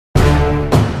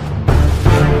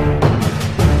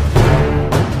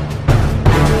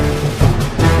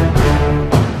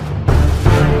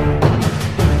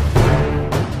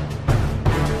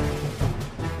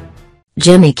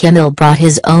Jimmy Kimmel brought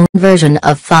his own version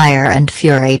of Fire and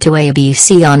Fury to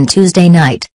ABC on Tuesday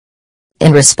night.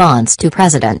 In response to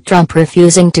President Trump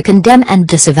refusing to condemn and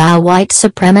disavow white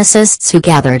supremacists who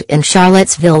gathered in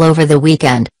Charlottesville over the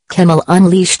weekend, Kimmel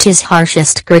unleashed his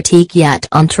harshest critique yet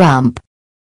on Trump.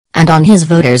 And on his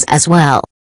voters as well.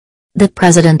 "The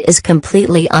president is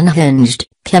completely unhinged,"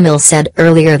 Kimmel said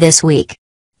earlier this week.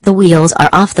 "The wheels are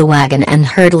off the wagon and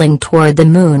hurtling toward the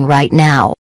moon right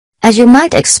now." As you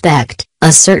might expect,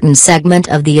 a certain segment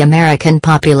of the American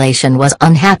population was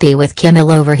unhappy with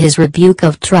Kimmel over his rebuke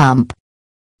of Trump.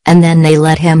 And then they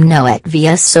let him know it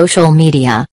via social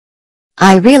media.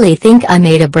 "I really think I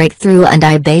made a breakthrough and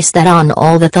I base that on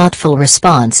all the thoughtful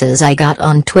responses I got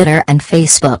on Twitter and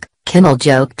Facebook," Kimmel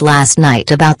joked last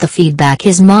night about the feedback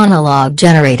his monologue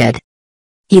generated.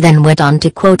 He then went on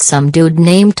to quote some dude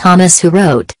named Thomas who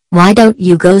wrote, "Why don't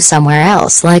you go somewhere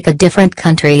else like a different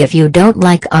country if you don't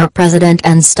like our president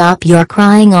and stop your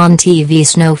crying on TV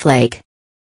snowflake?"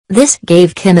 This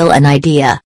gave Kimmel an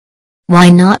idea. Why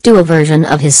not do a version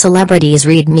of his celebrities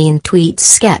read mean tweets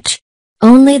sketch?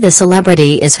 Only the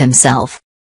celebrity is himself.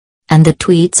 And the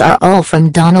tweets are all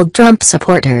from Donald Trump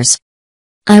supporters.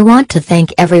 "I want to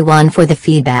thank everyone for the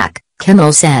feedback,"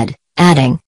 Kimmel said,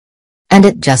 adding. "And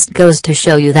it just goes to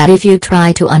show you that if you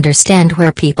try to understand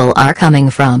where people are coming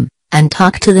from, and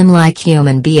talk to them like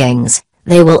human beings,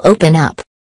 they will open up.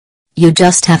 You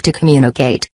just have to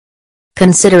communicate."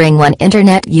 Considering one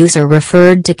internet user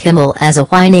referred to Kimmel as a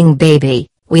whining baby,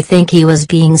 we think he was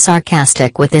being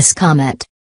sarcastic with this comment.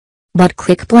 But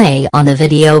click play on the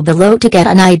video below to get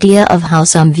an idea of how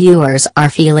some viewers are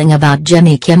feeling about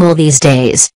Jimmy Kimmel these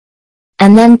days.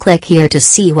 And then click here to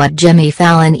see what Jimmy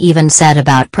Fallon even said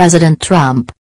about President Trump.